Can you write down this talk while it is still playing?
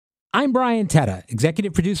I'm Brian Tetta,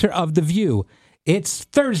 executive producer of The View. It's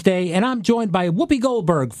Thursday, and I'm joined by Whoopi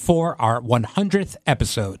Goldberg for our 100th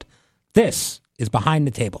episode. This is Behind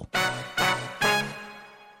the Table.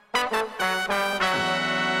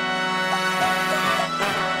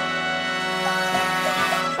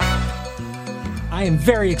 I am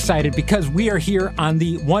very excited because we are here on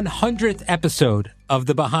the 100th episode of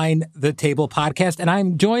the Behind the Table podcast, and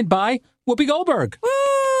I'm joined by Whoopi Goldberg.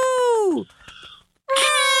 Woo!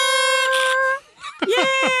 Yay!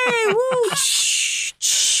 Woo!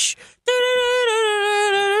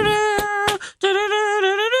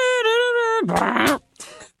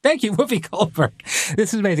 Thank you, Whoopi Goldberg.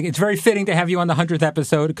 This is amazing. It's very fitting to have you on the 100th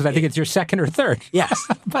episode because I think it's your second or third. Yes.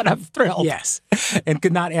 But I'm thrilled. Yes. And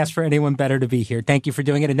could not ask for anyone better to be here. Thank you for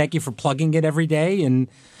doing it, and thank you for plugging it every day and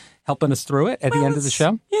helping us through it at the end of the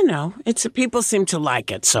show. You know, people seem to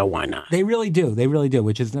like it, so why not? They really do. They really do,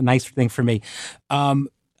 which is a nice thing for me.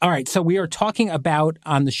 All right, so we are talking about,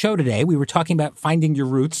 on the show today, we were talking about finding your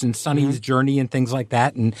roots and Sonny's journey and things like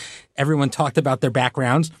that, and everyone talked about their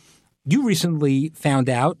backgrounds. You recently found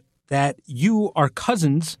out that you are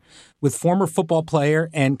cousins with former football player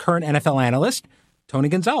and current NFL analyst, Tony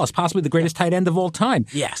Gonzalez, possibly the greatest tight end of all time.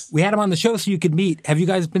 Yes. We had him on the show so you could meet. Have you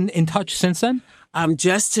guys been in touch since then?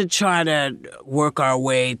 Just to try to work our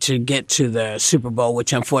way to get to the Super Bowl,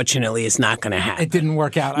 which unfortunately is not going to happen. It didn't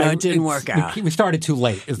work out. No, it didn't work out. We started too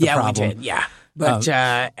late is the problem. We did, yeah. But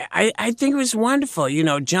I think it was wonderful. You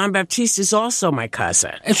know, John Baptiste is also my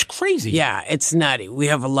cousin. It's crazy. Yeah, it's nutty. We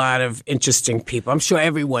have a lot of interesting people. I'm sure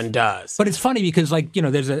everyone does. But it's funny because, like, you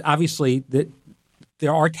know, there's obviously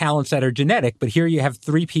there are talents that are genetic, but here you have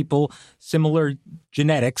three people, similar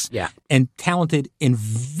genetics, and talented in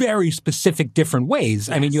very specific different ways.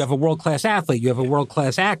 Yes. I mean, you have a world-class athlete, you have a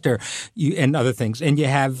world-class actor, and other things, and you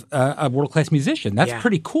have a world-class musician. That's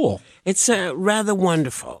pretty cool. It's rather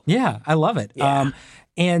wonderful. Yeah, I love it. Yeah.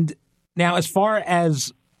 And now, as far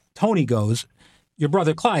as Tony goes, your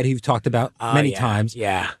brother Clyde, who you've talked about many times,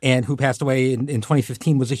 and who passed away in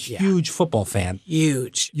 2015, was a huge football fan.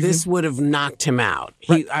 Huge. This would have knocked him out.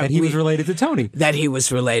 He was related to Tony. That he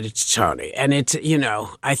was related to Tony. And it's, you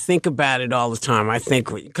know, I think about it all the time. I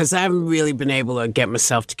think, because I haven't really been able to get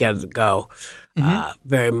myself together to go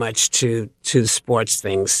very much to the sports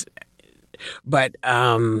things. But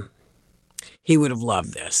he would have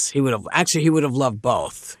loved this. He would have loved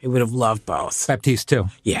both. He would have loved both. Baptiste, too.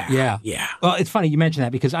 Yeah. Well, it's funny you mention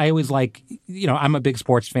that because I always like, you know, I'm a big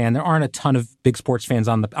sports fan. There aren't a ton of big sports fans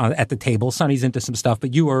at the table. Sonny's into some stuff,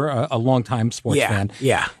 but you are a longtime sports fan.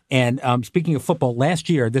 Yeah. And speaking of football, last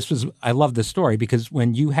year, I love this story because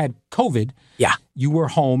when you had COVID, you were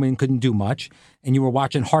home and couldn't do much, and you were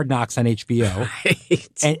watching Hard Knocks on HBO.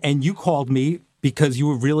 Right. And you called me because you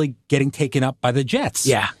were really getting taken up by the Jets.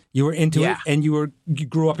 Yeah. You were into it, and you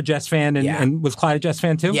grew up a Jets fan, and was Clyde a Jets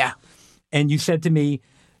fan too? Yeah. And you said to me,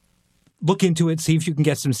 look into it, see if you can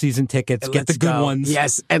get some season tickets, get the good ones.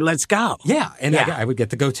 Yes, and let's go. Yeah, and I would get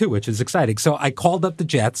to go too, which is exciting. So I called up the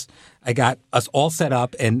Jets. I got us all set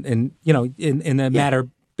up, and you know, in the matter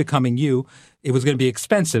becoming you, it was going to be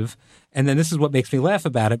expensive. And then this is what makes me laugh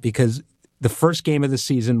about it, because the first game of the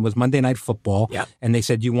season was Monday Night Football, and they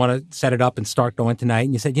said, you want to set it up and start going tonight?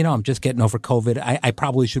 And you said, you know, I'm just getting over COVID. I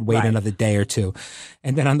probably should wait another day or two.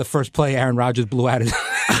 And then on the first play, Aaron Rodgers blew out his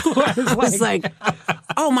leg. I was like,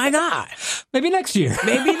 oh, my God. Maybe next year.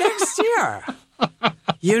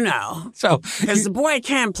 You know, because the boy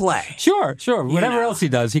can play. Sure. Whatever else he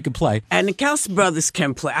does, he can play. And the Kelsey brothers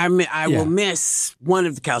can play. I will miss one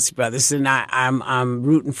of the Kelsey brothers, and I'm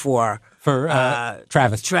rooting for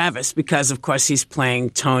Travis. Travis, because of course he's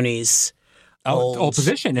playing Tony's old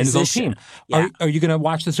position in his old team. Yeah. Are you going to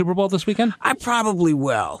watch the Super Bowl this weekend? I probably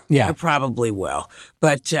will. Yeah. I probably will.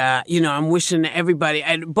 But, you know, I'm wishing everybody,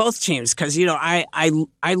 and both teams, because, you know,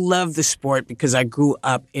 I love the sport because I grew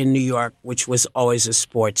up in New York, which was always a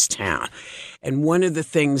sports town. And one of the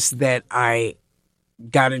things that I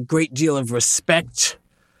got a great deal of respect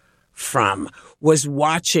from was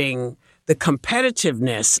watching the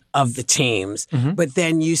competitiveness of the teams, but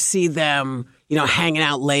then you see them, you know, hanging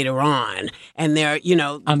out later on, and they're, you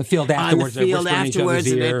know, on the field afterwards,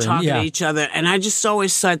 and they're talking to each other, and I just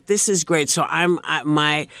always thought this is great. So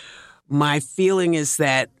my feeling is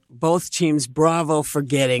that both teams, bravo for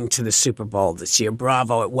getting to the Super Bowl this year.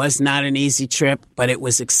 Bravo. It was not an easy trip, but it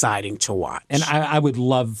was exciting to watch. And I would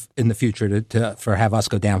love in the future to have us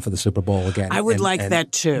go down for the Super Bowl again. I would like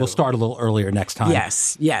that too. We'll start a little earlier next time.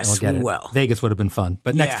 Yes, we will. Vegas would have been fun,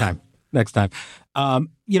 but next time.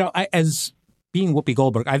 You know, as being Whoopi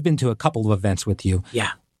Goldberg, I've been to a couple of events with you.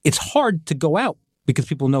 Yeah. It's hard to go out because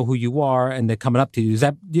people know who you are and they're coming up to you.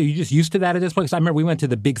 Are you just used to that at this point? Because I remember we went to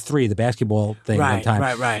the Big Three, the basketball thing one time.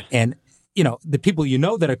 Right. And, the people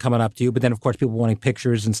that are coming up to you, but then, of course, people wanting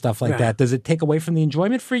pictures and stuff like that. Does it take away from the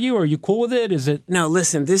enjoyment for you? Or are you cool with it? Is it? No,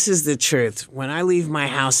 listen, this is the truth. When I leave my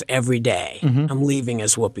house every day, I'm leaving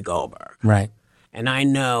as Whoopi Goldberg. Right. And I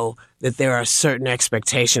know that there are certain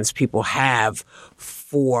expectations people have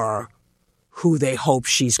for who they hope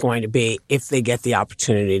she's going to be if they get the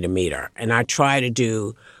opportunity to meet her. And I try to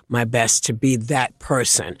do my best to be that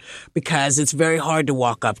person, because it's very hard to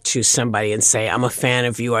walk up to somebody and say, I'm a fan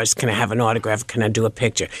of yours. Can I have an autograph? Can I do a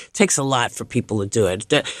picture? It takes a lot for people to do it.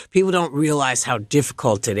 People don't realize how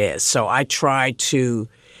difficult it is. So I try to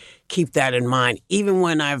keep that in mind. Even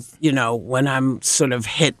when when I'm sort of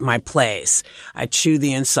hit my place, I chew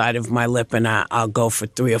the inside of my lip and I'll go for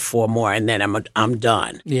 3 or 4 more, and then I'm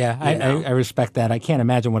done. Yeah, I respect that. I can't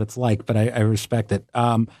imagine what it's like, but I respect it.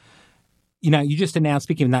 You just announced,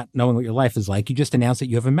 speaking of not knowing what your life is like, you just announced that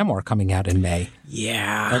you have a memoir coming out in May.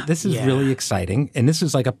 Yeah. This is really exciting. And this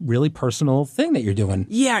is like a really personal thing that you're doing.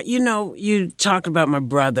 Yeah. You talk about my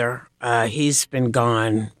brother. He's been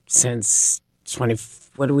gone since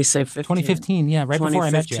 2015, yeah, right before I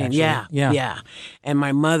met you, actually. Yeah. And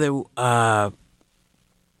my mother, 5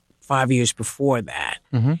 years before that.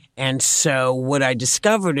 Mm-hmm. And so what I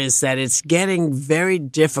discovered is that it's getting very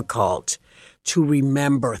difficult to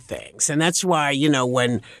remember things. And that's why,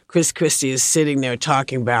 when Chris Christie is sitting there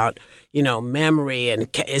talking about, memory and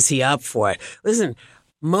is he up for it? Listen,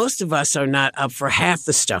 most of us are not up for half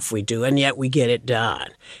the stuff we do, and yet we get it done.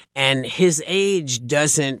 And his age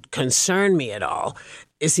doesn't concern me at all.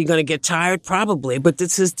 Is he going to get tired? Probably, but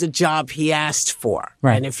this is the job he asked for.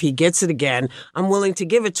 Right. And if he gets it again, I'm willing to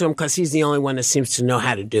give it to him because he's the only one that seems to know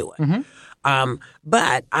how to do it. Mm-hmm.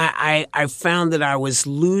 But I found that I was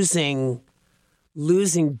losing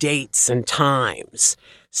dates and times.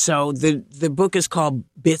 So the book is called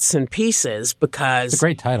Bits and Pieces because it's a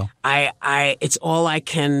great title. It's all I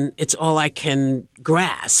can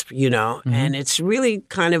grasp, mm-hmm. And it's really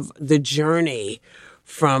kind of the journey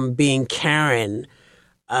from being Karen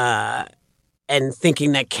and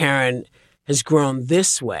thinking that Karen has grown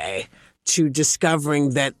this way to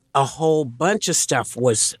discovering that a whole bunch of stuff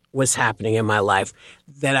was happening in my life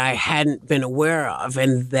that I hadn't been aware of,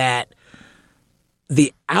 and that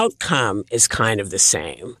the outcome is kind of the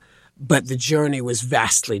same, but the journey was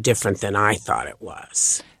vastly different than I thought it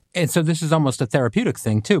was. And so this is almost a therapeutic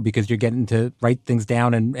thing, too, because you're getting to write things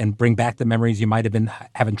down and bring back the memories you might have been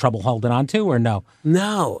having trouble holding on to, or no?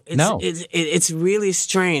 No. It's really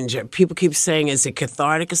strange. People keep saying, is it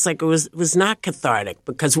cathartic? It's like it was not cathartic,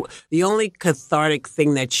 because the only cathartic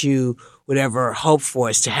thing that you would ever hope for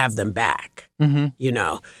is to have them back,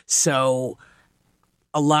 mm-hmm. So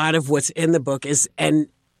a lot of what's in the book is, and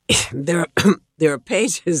there are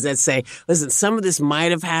pages that say, listen, some of this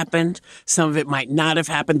might have happened, some of it might not have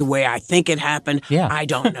happened the way I think it happened. Yeah. I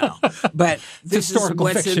don't know. But this is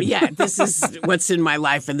this is what's in my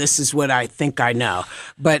life, and this is what I think I know.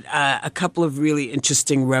 But a couple of really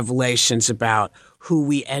interesting revelations about who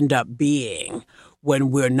we end up being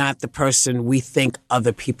when we're not the person we think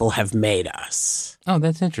other people have made us. Oh,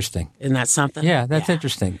 that's interesting. Isn't that something? Yeah, that's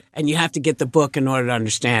interesting. And you have to get the book in order to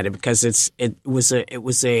understand it, because it was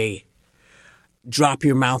a drop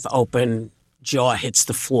your mouth open, jaw hits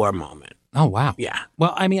the floor moment. Oh, wow. Yeah.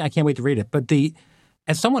 Well, I mean, I can't wait to read it. But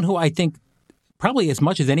as someone who I think probably as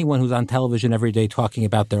much as anyone who's on television every day talking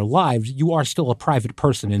about their lives, you are still a private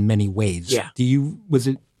person in many ways. Yeah.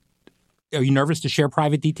 Are you nervous to share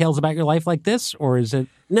private details about your life like this, or is it?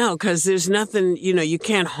 No, because there's nothing, you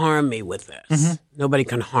can't harm me with this. Mm-hmm. Nobody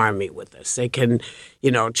can harm me with this. They can,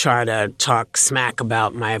 try to talk smack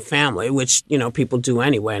about my family, which, people do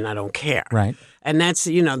anyway, and I don't care. Right. And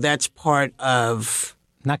that's part of...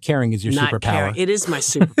 Not caring is your superpower. It is my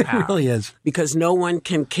superpower. It really is. Because no one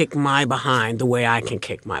can kick my behind the way I can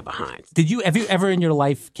kick my behind. Have you ever in your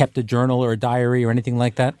life kept a journal or a diary or anything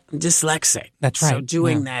like that? I'm dyslexic. That's right. So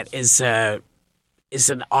doing that is an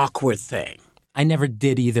awkward thing. I never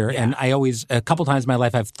did either. Yeah. And I always, a couple times in my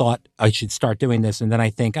life, I've thought I should start doing this. And then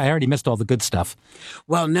I think I already missed all the good stuff.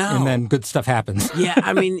 Well, no. And then good stuff happens. Yeah.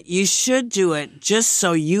 I mean, you should do it just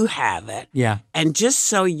so you have it. Yeah. And just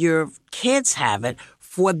so your kids have it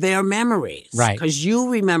for their memories. Right. Because you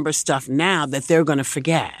remember stuff now that they're going to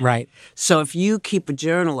forget. Right. So if you keep a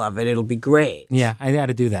journal of it, it'll be great. Yeah. I got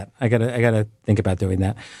to do that. I got to think about doing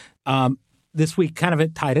that. This week, kind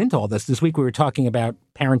of tied into all this, we were talking about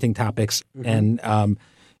parenting topics, mm-hmm. and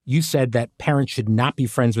you said that parents should not be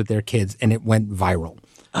friends with their kids, and it went viral.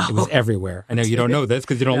 Oh. It was everywhere. I know you don't know this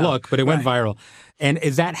because you don't look, but it went viral. And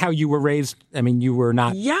is that how you were raised? I mean, you were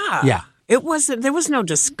not... Yeah. Yeah. It wasn't. There was no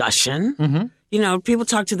discussion. Mm-hmm. You know, people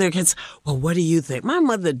talk to their kids. Well, what do you think? My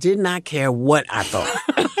mother did not care what I thought.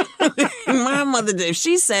 My mother did. If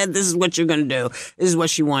she said, "This is what you're going to do. This is what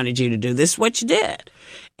she wanted you to do. This is what you did,"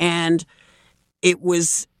 and it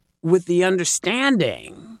was with the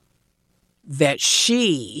understanding that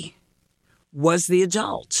she was the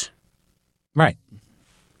adult. Right.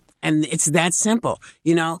 And it's that simple.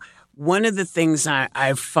 You know, one of the things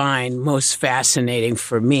I find most fascinating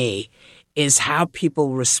for me is how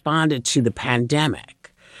people responded to the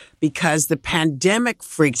pandemic. Because the pandemic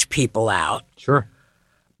freaked people out. Sure.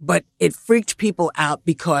 But it freaked people out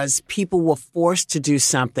because people were forced to do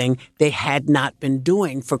something they had not been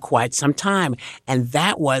doing for quite some time. And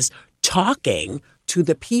that was talking to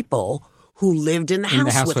the people who lived in the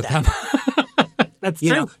house with them. That's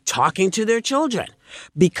you true. know, talking to their children.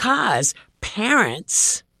 Because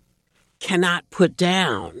parents cannot put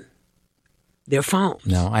down their phones.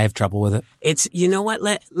 No, I have trouble with it. It's, you know what,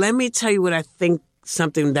 let me tell you what I think,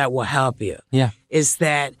 something that will help you. Yeah. Is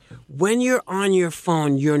that when you're on your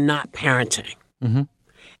phone, you're not parenting. Mm-hmm.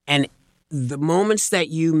 And the moments that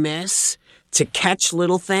you miss to catch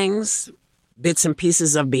little things, bits and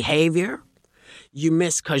pieces of behavior, you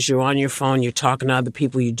miss because you're on your phone, you're talking to other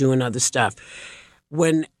people, you're doing other stuff.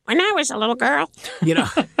 When I was a little girl, you know,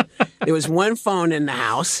 there was one phone in the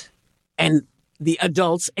house and the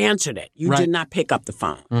adults answered it. You did not pick up the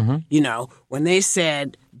phone. Mm-hmm. You know, when they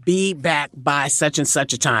said, be back by such and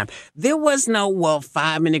such a time, there was no,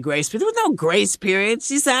 5-minute grace period. There was no grace period.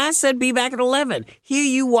 She said, I said, be back at 11. Here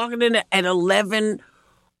you walking in at 11:01.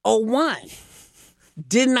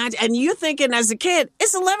 Did not, and you're thinking as a kid,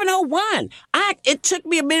 it's 11:01. It took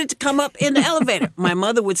me a minute to come up in the elevator. My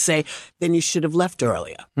mother would say, then you should have left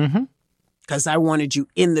earlier. Mm-hmm. Because I wanted you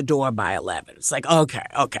in the door by 11. It's like,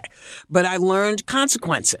 okay. But I learned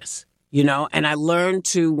consequences, you know, and I learned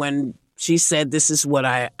to, when she said, this is what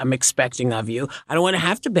I'm expecting of you. I don't want to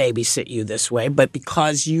have to babysit you this way, but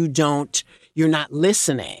because you're not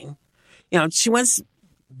listening, you know, she once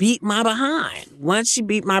beat my behind. Once she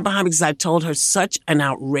beat my behind because I told her such an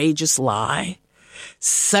outrageous lie.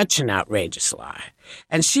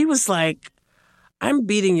 And she was like, I'm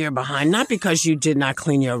beating your behind, not because you did not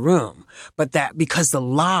clean your room, but that because the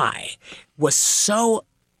lie was so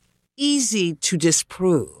easy to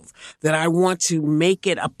disprove that I want to make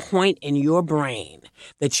it a point in your brain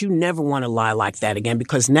that you never want to lie like that again,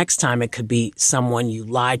 because next time it could be someone you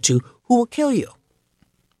lied to who will kill you.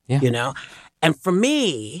 Yeah. You know? And for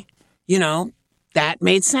me, you know, that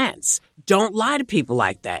made sense. Don't lie to people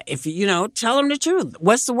like that. If you know, tell them the truth.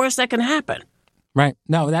 What's the worst that can happen? Right.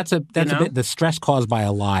 No, that's a bit. The stress caused by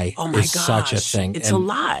a lie is such a thing. It's a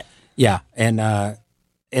lot. Yeah, and I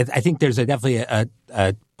think there's definitely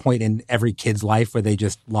a point in every kid's life where they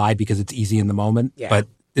just lie because it's easy in the moment. Yeah. But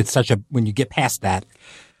it's when you get past that,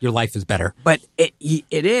 your life is better. But it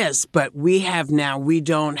is. But we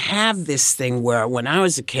don't have this thing where when I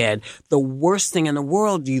was a kid, the worst thing in the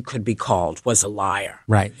world you could be called was a liar.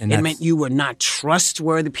 Right. And it meant you were not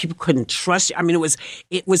trustworthy. People couldn't trust you. I mean,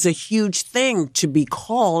 it was a huge thing to be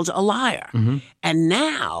called a liar. Mm-hmm. And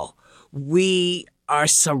now we are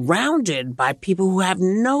surrounded by people who have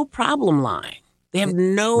no problem lying. They have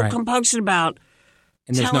no compunction about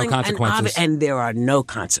and there's no consequences. And there are no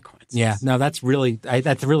consequences. Yeah, no, that's really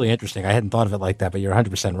interesting. I hadn't thought of it like that, but you're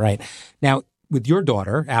 100% right. Now, with your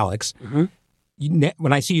daughter, Alex,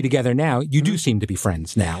 when I see you together now, you do seem to be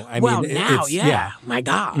friends now. I mean, my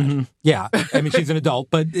God. Mm-hmm. Yeah, I mean, she's an adult,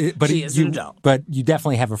 but she is an adult. But you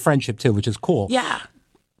definitely have a friendship too, which is cool. Yeah.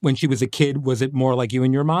 When she was a kid, was it more like you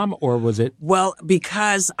and your mom, or was it? Well,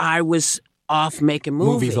 because I was off making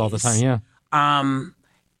movies all the time. Yeah.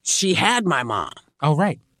 She had my mom. Oh,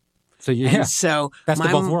 right. So And so that's the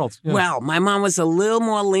both worlds. Yeah. Well, my mom was a little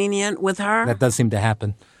more lenient with her. That does seem to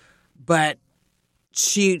happen. But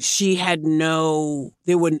she had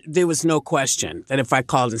there was no question that if I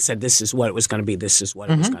called and said this is what it was going to be, this is what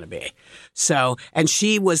it was going to be. So, and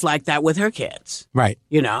she was like that with her kids. Right.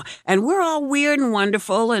 You know, and we're all weird and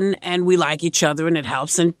wonderful and we like each other and it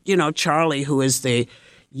helps. And, you know, Charlie, who is the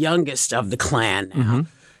youngest of the clan now,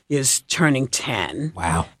 is turning 10.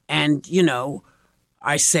 Wow. And, you know,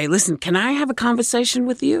 I say, listen, can I have a conversation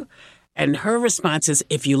with you? And her response is,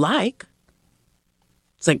 if you like.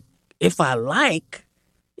 It's like, if I like,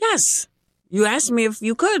 yes. You asked me if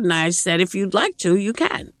you could, and I said, if you'd like to, you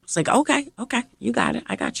can. It's like, okay, you got it.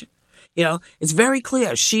 I got you. You know, it's very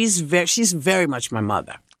clear. She's very much my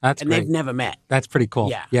mother. That's and great. They've never met. That's pretty cool.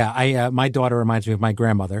 Yeah. Yeah. My daughter reminds me of my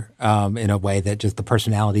grandmother in a way that just the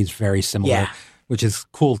personality is very similar. Yeah. Which is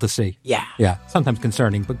cool to see. Yeah. Yeah. Sometimes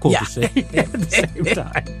concerning, but cool to see at the same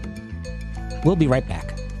time. We'll be right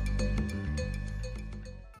back.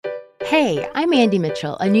 Hey, I'm Andy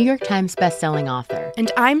Mitchell, a New York Times bestselling author.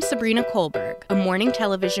 And I'm Sabrina Kohlberg, a morning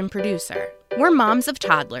television producer. We're moms of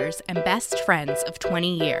toddlers and best friends of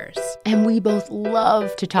 20 years. And we both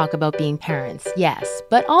love to talk about being parents, yes,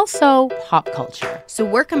 but also pop culture. So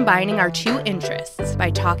we're combining our two interests by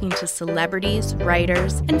talking to celebrities,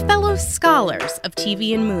 writers, and fellow scholars of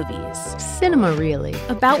TV and movies. Cinema, really.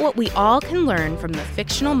 About what we all can learn from the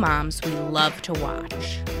fictional moms we love to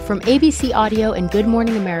watch. From ABC Audio and Good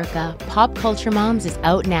Morning America, Pop Culture Moms is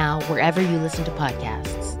out now wherever you listen to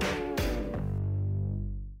podcasts.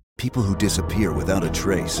 People who disappear without a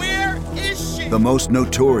trace. Where is she? The most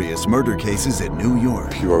notorious murder cases in New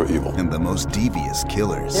York. Pure evil. And the most devious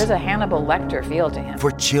killers. There's a Hannibal Lecter feel to him.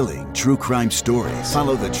 For chilling true crime stories,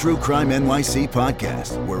 follow the True Crime NYC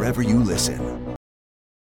podcast wherever you listen.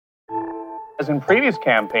 As in previous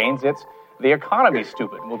campaigns, it's the economy,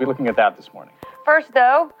 stupid. We'll be looking at that this morning. First,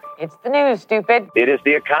 though, it's the news, stupid. It is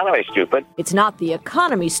the economy, stupid. It's not the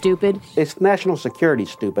economy, stupid. It's national security,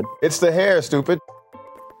 stupid. It's the hair, stupid.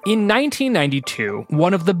 In 1992,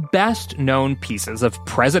 one of the best-known pieces of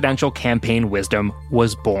presidential campaign wisdom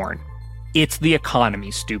was born. It's the economy,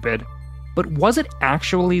 stupid. But was it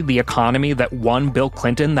actually the economy that won Bill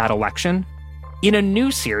Clinton that election? In a new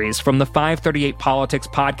series from the 538 Politics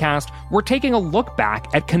podcast, we're taking a look back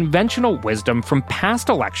at conventional wisdom from past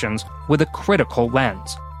elections with a critical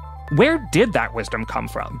lens. Where did that wisdom come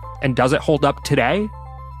from? And does it hold up today?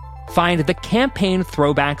 Find the Campaign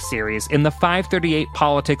Throwback series in the 538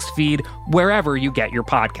 Politics feed wherever you get your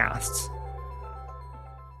podcasts.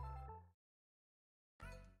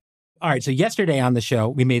 All right, so yesterday on the show,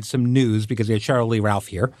 we made some news because we had Cheryl Lee Ralph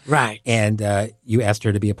here. Right. And you asked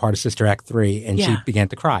her to be a part of Sister Act 3, and she began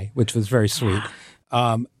to cry, which was very sweet.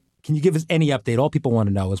 Can you give us any update? All people want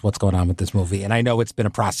to know is what's going on with this movie. And I know it's been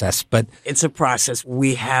a process, but... It's a process.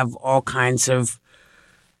 We have all kinds of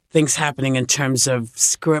things happening in terms of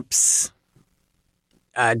scripts,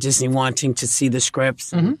 Disney wanting to see the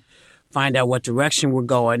scripts and find out what direction we're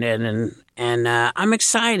going in. And I'm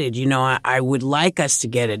excited. You know, I would like us to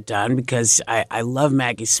get it done because I love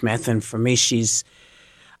Maggie Smith. And for me,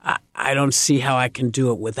 I don't see how I can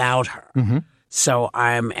do it without her. So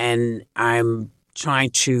I'm trying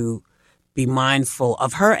to be mindful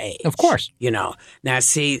of her age. Of course. You know, now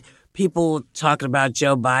see, people talking about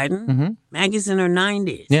Joe Biden, Maggie's in her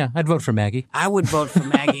 90s. Yeah, I'd vote for Maggie. I would vote for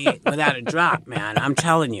Maggie without a drop, man. I'm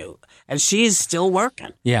telling you. And she's still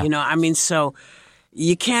working. Yeah. You know, I mean, so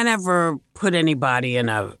you can't ever put anybody in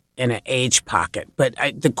an age pocket. But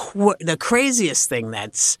the craziest thing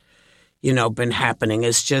that's, you know, been happening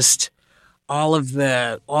is just all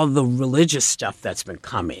the religious stuff that's been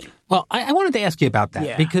coming. Well, I wanted to ask you about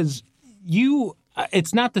that because you...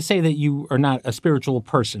 it's not to say that you are not a spiritual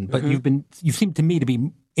person, but you seem to me to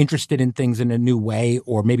be interested in things in a new way,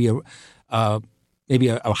 or maybe a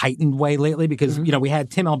heightened way lately. Because you know, we had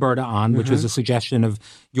Tim Alberta on, which was a suggestion of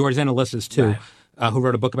yours and Alyssa's too, who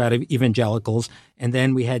wrote a book about evangelicals, and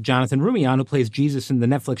then we had Jonathan Rumi on, who plays Jesus in the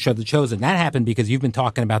Netflix show The Chosen. That happened because you've been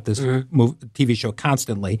talking about this TV show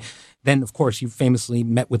constantly. Then, of course, you famously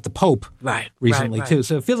met with the Pope recently too.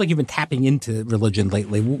 So it feels like you've been tapping into religion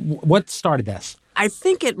lately. What started this? I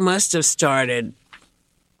think it must have started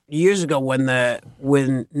years ago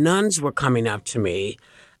when nuns were coming up to me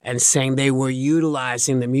and saying they were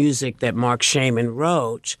utilizing the music that Mark Shaman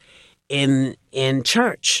wrote in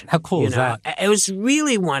church. How cool is that? It was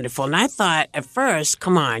really wonderful. And I thought at first,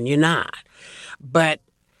 come on, you're not. But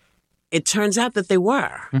it turns out that they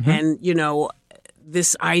were. And, you know,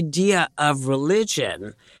 this idea of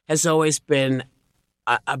religion has always been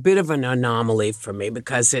a bit of an anomaly for me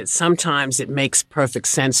because sometimes it makes perfect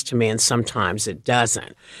sense to me and sometimes it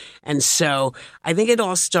doesn't. And so I think it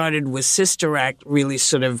all started with Sister Act really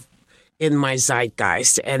sort of in my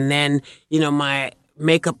zeitgeist. And then, you know, my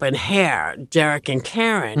makeup and hair, Derek and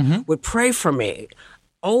Karen, would pray for me,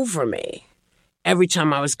 over me, every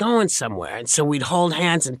time I was going somewhere. And so we'd hold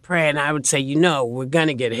hands and pray, and I would say, you know, we're going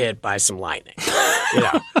to get hit by some lightning. You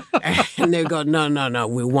know? And they'd go, no,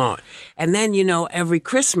 we won't. And then, you know, every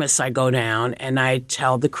Christmas I go down and I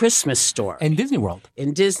tell the Christmas story. In Disney World.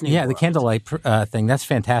 In Disney World. Yeah, the candlelight thing. That's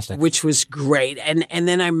fantastic. Which was great. And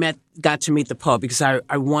then I got to meet the Pope because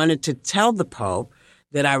I wanted to tell the Pope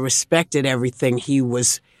that I respected everything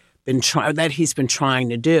he's been trying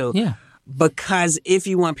to do. Yeah. Because if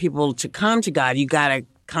you want people to come to God, you got to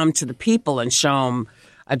come to the people and show them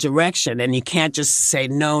a direction. And you can't just say,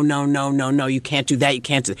 no, you can't do that, you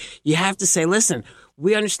can't do that. You have to say, listen,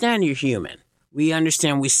 we understand you're human. We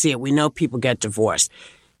understand, we see it. We know people get divorced.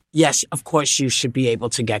 Yes, of course you should be able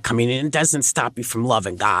to get communion. It doesn't stop you from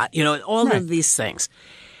loving God. You know, all of these things.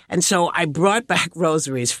 And so I brought back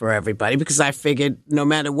rosaries for everybody because I figured no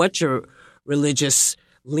matter what your religious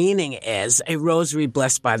leaning is, a rosary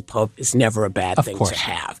blessed by the Pope is never a bad thing to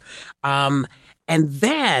have. And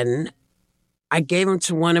then I gave them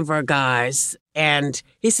to one of our guys, and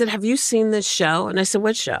he said, have you seen this show? And I said,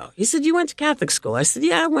 what show? He said, you went to Catholic school. I said,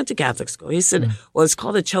 yeah, I went to Catholic school. He said, well, it's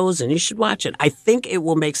called The Chosen. You should watch it. I think it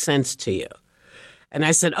will make sense to you. And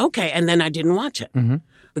I said, okay. And then I didn't watch it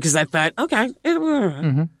because I thought, okay.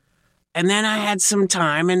 And then I had some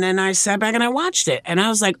time, and then I sat back and I watched it. And I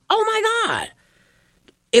was like, oh, my God.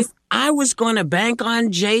 If I was going to bank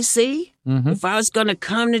on JC, if I was going to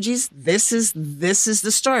come to Jesus, this is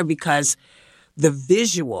the story, because the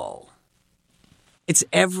visual, it's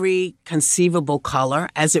every conceivable color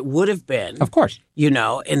as it would have been. Of course. You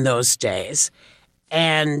know, in those days.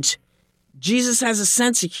 And Jesus has a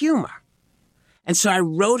sense of humor. And so I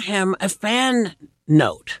wrote him a fan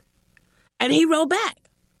note, and he wrote back.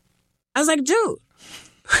 I was like, dude,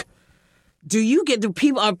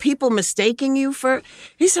 are people mistaking you for?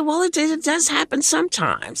 He said, well, it does happen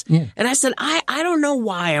sometimes. Yeah. And I said, I don't know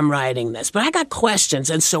why I'm writing this, but I got questions.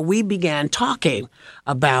 And so we began talking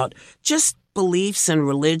about just beliefs and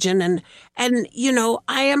religion. And you know,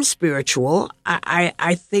 I am spiritual.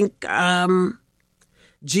 I think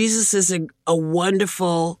Jesus is a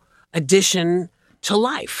wonderful addition to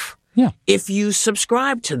life. Yeah. If you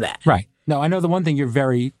subscribe to that. Right. No, I know the one thing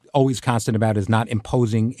you're always constant about is not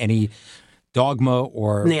imposing any dogma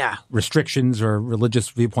or restrictions or religious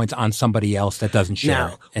viewpoints on somebody else that doesn't share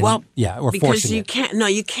it. And, or because forcing you can't. No,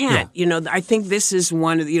 you can't. Yeah. You know, I think this is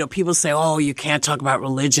one of the, people say, oh, you can't talk about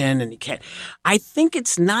religion and you can't. I think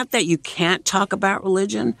it's not that you can't talk about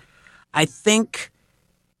religion. I think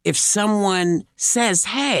if someone says,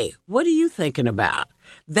 hey, what are you thinking about?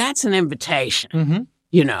 That's an invitation,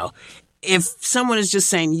 you know. If someone is just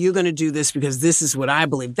saying, you're going to do this because this is what I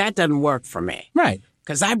believe, that doesn't work for me. Right.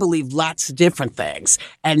 Because I believe lots of different things.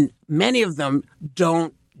 And many of them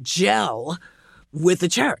don't gel with the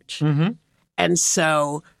church. And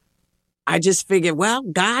so I just figured, well,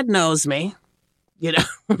 God knows me. You know,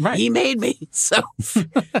 right. He made me. So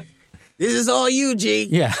this is all you, G.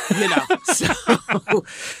 Yeah. You know,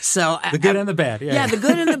 so the good and the bad. Yeah, the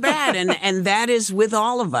good and the bad. And that is with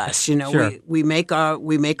all of us. You know, sure. we make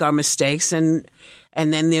our mistakes. And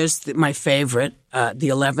then there's my favorite, the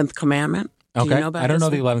 11th commandment. Okay. Do you know about I don't know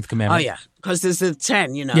the one? 11th commandment. Oh, yeah. Because there's the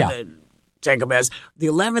 10, you know, the 10 commandments. The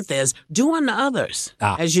 11th is, do unto others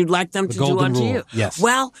as you'd like them to do unto you. Yes.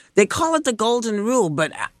 Well, they call it the golden rule,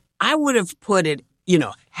 but I would have put it, you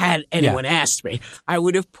know, had anyone asked me, I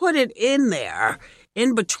would have put it in there,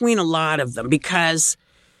 in between a lot of them, because,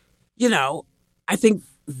 you know, I think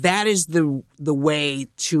that is the way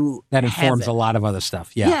to that informs heaven. A lot of other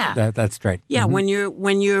stuff. Yeah. That's great. Yeah, when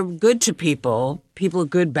you're good to people are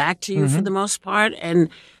good back to you for the most part, and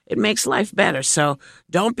it makes life better. So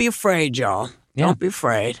don't be afraid, y'all. Yeah. Don't be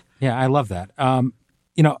afraid. Yeah, I love that.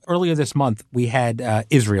 You know, earlier this month we had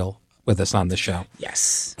Israel with us on the show.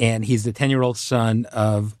 Yes. And he's the 10-year-old son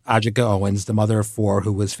of Ajika Owens, the mother of 4,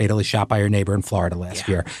 who was fatally shot by her neighbor in Florida last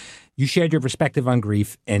year. You shared your perspective on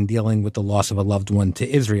grief and dealing with the loss of a loved one to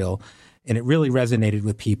Israel, and it really resonated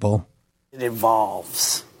with people. It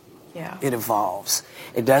evolves. Yeah. It evolves.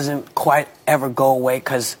 It doesn't quite ever go away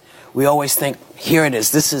because we always think, here it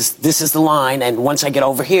is. This is the line, and once I get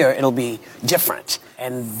over here, it'll be different.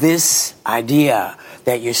 And this idea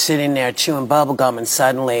that you're sitting there chewing bubble gum and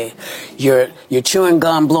suddenly you're chewing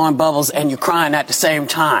gum, blowing bubbles, and you're crying at the same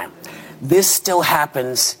time. This still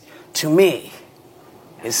happens to me.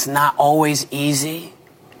 It's not always easy,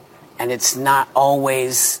 and it's not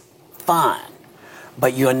always fun,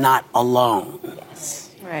 but you're not alone.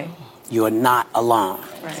 Yes, right. You're not alone.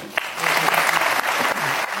 Right.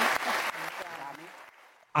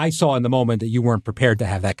 I saw in the moment that you weren't prepared to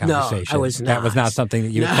have that conversation. No, I was not. That was not something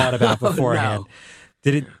that you had thought about beforehand. No.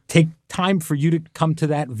 Did it take time for you to come to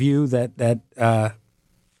that view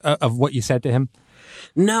of what you said to him?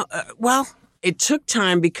 No, well, it took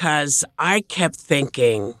time because I kept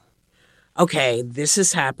thinking, okay, this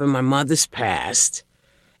has happened. My mother's passed,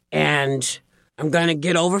 and I'm going to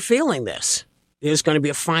get over feeling this. There's going to be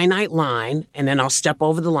a finite line, and then I'll step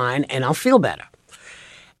over the line, and I'll feel better.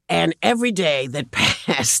 And every day that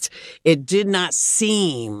passed, it did not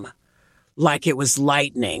seem like it was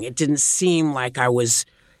lightning. It didn't seem like I was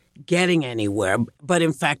getting anywhere, but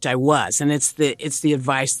in fact I was. And it's the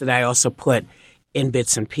advice that I also put in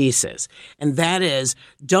Bits and Pieces. And that is,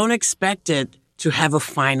 don't expect it to have a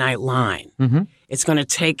finite line. Mm-hmm. It's going to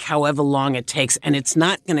take however long it takes, and it's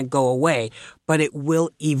not going to go away, but it will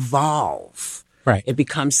evolve. Right. It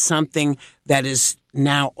becomes something that is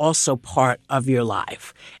now also part of your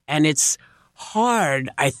life. And it's hard,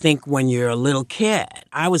 I think, when you're a little kid.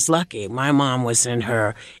 I was lucky. My mom was in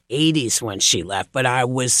her 80s when she left, but I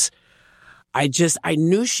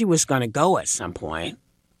knew she was going to go at some point,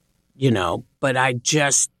 but I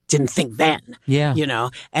just didn't think then. Yeah.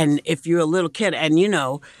 And if you're a little kid and,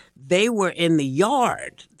 they were in the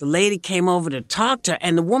yard, the lady came over to talk to her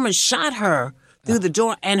and the woman shot her through the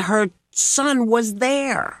door and her son was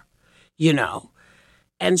there,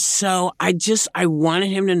 And so I wanted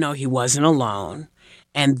him to know he wasn't alone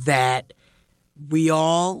and that we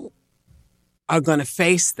all are going to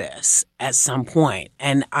face this at some point.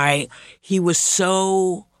 And he was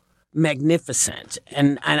so magnificent.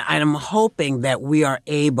 And I'm hoping that we are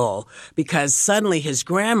able, because suddenly his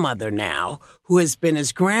grandmother now, who has been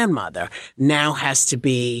his grandmother, now has to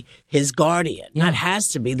be his guardian. Yeah. Not has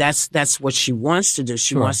to be. That's what she wants to do.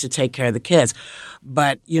 She wants to take care of the kids.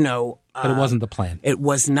 But, but it wasn't the plan. It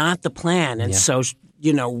was not the plan. And so,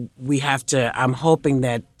 we have to, I'm hoping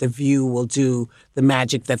that The View will do the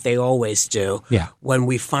magic that they always do when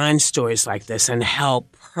we find stories like this and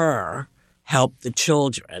help the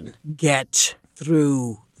children get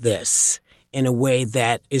through this in a way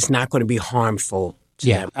that is not going to be harmful to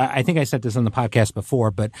them. I think I said this on the podcast before,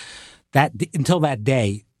 but until that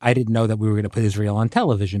day, I didn't know that we were going to put Israel on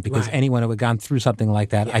television because anyone who had gone through something like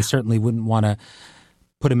that, I certainly wouldn't want to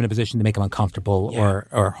put him in a position to make him uncomfortable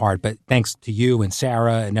or hard. But thanks to you and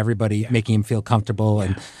Sarah and everybody making him feel comfortable.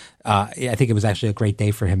 And I think it was actually a great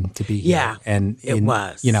day for him to be here. Yeah, and it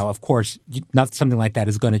was. Of course, not something like that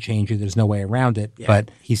is going to change you. There's no way around it. Yeah.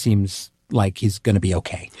 But he seems like he's going to be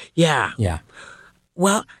okay. Yeah. Yeah.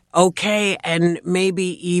 Well, okay, and maybe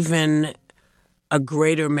even a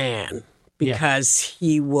greater man because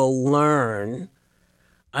he will learn,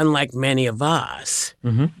 unlike many of us,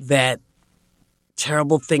 that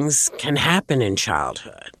terrible things can happen in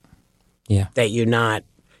childhood. Yeah. That you're not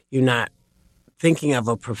thinking of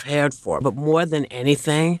or prepared for. But more than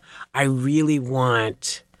anything, I really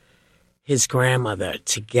want his grandmother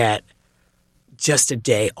to get just a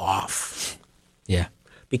day off. Yeah.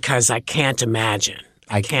 Because I can't imagine.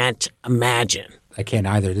 I can't imagine. I can't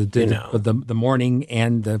either. The mourning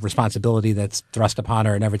and the responsibility that's thrust upon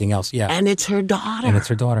her and everything else. Yeah. And it's her daughter.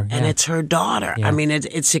 Yeah. I mean,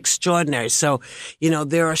 it's extraordinary. So,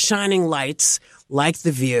 there are shining lights like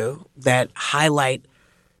The View that highlight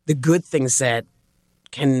the good things that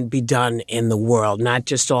can be done in the world, not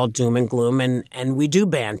just all doom and gloom. And we do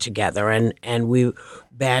band together and we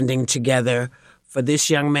banding together for this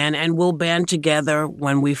young man, and we'll band together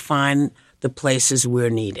when we find the places we're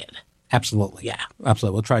needed. Absolutely. Yeah.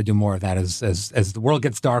 Absolutely. We'll try to do more of that as the world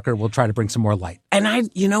gets darker. We'll try to bring some more light. And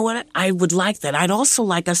you know what? I would like that. I'd also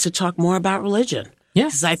like us to talk more about religion. Yeah.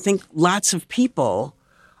 Because I think lots of people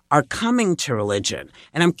are coming to religion.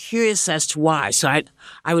 And I'm curious as to why. So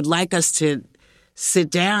I would like us to sit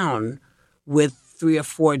down with 3 or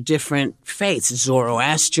 4 different faiths,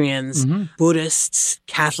 Zoroastrians, Buddhists,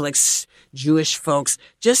 Catholics, Jewish folks,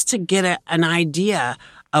 just to get an idea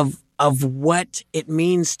of what it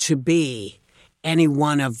means to be any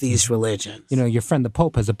one of these religions. Your friend the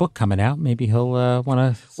Pope has a book coming out. Maybe he'll want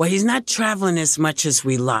to... Well, he's not traveling as much as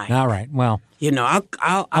we like. All right. Well...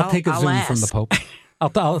 I'll take a Zoom from the Pope.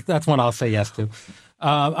 That's one I'll say yes to.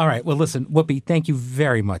 All right. Well, listen, Whoopi, thank you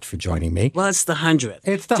very much for joining me. Well, it's the 100th.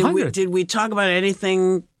 It's the 100th. Did we talk about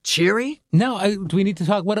anything cheery? No. Do we need to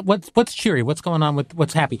talk? What's cheery? What's going on with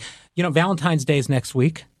what's happy? Valentine's Day is next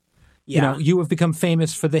week. Yeah. You have become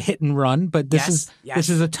famous for the hit and run, but this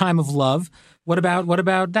is a time of love. What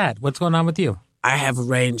about that? What's going on with you? I have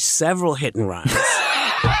arranged several hit and runs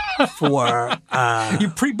for you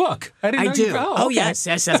pre-book. I didn't know do. You, oh, okay.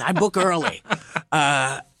 Yes. I book early.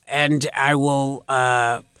 And I will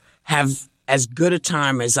have as good a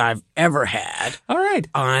time as I've ever had. All right.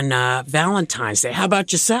 On Valentine's Day. How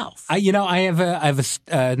about yourself? I have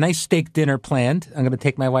a nice steak dinner planned. I'm going to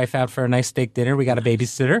take my wife out for a nice steak dinner. We got a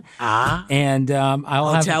babysitter. And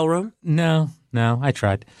I'll have hotel room? No, I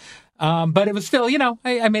tried. But it was still,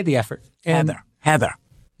 I made the effort. And Heather,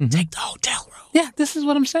 take the hotel room. Yeah, this is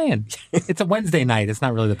what I'm saying. It's a Wednesday night. It's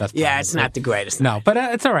not really the best. Yeah, it's not the greatest. No, but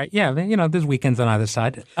it's all right. Yeah, there's weekends on either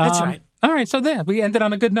side. That's right. All right, so there, we ended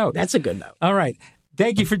on a good note. That's a good note. All right.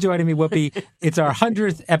 Thank you for joining me, Whoopi. It's our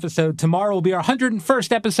 100th episode. Tomorrow will be our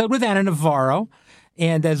 101st episode with Anna Navarro.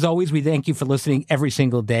 And as always, we thank you for listening every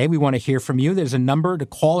single day. We want to hear from you. There's a number to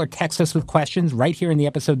call or text us with questions right here in the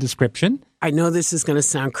episode description. I know this is going to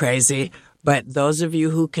sound crazy, but those of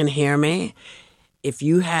you who can hear me, if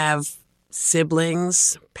you have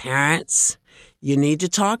siblings, parents, you need to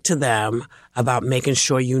talk to them about making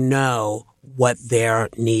sure you know what their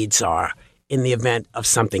needs are in the event of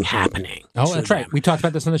something happening. Oh, that's right. We talked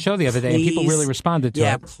about this on the show the other day, and people really responded to it.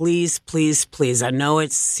 Yeah, please, please, please. I know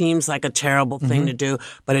it seems like a terrible thing to do,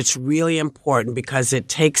 but it's really important because it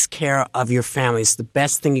takes care of your family. It's the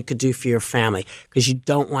best thing you could do for your family because you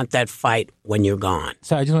don't want that fight when you're gone.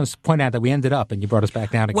 So I just want to point out that we ended up, and you brought us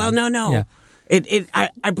back down again. Well, no. Yeah.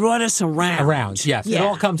 I brought us around. Around, yes. Yeah. It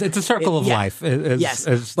all comes, it's a circle of life.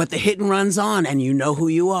 Yes, but the hit and run's on, and you know who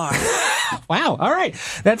you are. Wow. All right.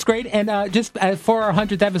 That's great. And just for our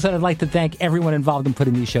 100th episode, I'd like to thank everyone involved in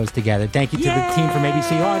putting these shows together. Thank you to the team from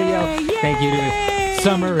ABC Audio. Thank you to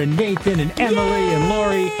Summer and Nathan and Emily and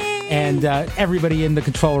Lori and everybody in the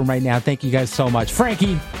control room right now. Thank you guys so much.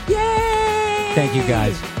 Frankie. Yay! Thank you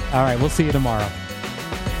guys. All right. We'll see you tomorrow.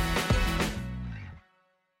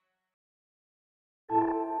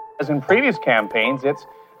 As in previous campaigns, it's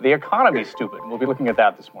the economy, stupid. We'll be looking at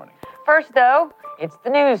that this morning. First, though, it's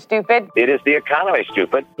the news, stupid. It is the economy,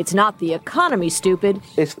 stupid. It's not the economy, stupid.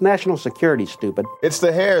 It's national security, stupid. It's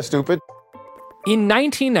the hair, stupid. In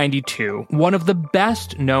 1992, one of the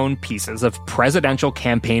best-known pieces of presidential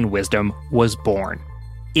campaign wisdom was born.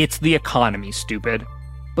 It's the economy, stupid.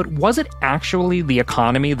 But was it actually the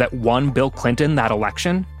economy that won Bill Clinton that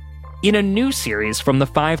election? In a new series from the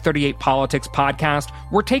 538 Politics podcast,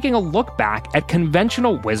 we're taking a look back at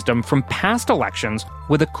conventional wisdom from past elections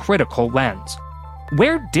with a critical lens.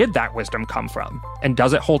 Where did that wisdom come from? And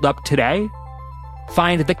does it hold up today?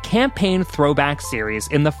 Find the Campaign Throwback series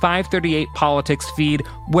in the 538 Politics feed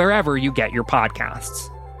wherever you get your podcasts.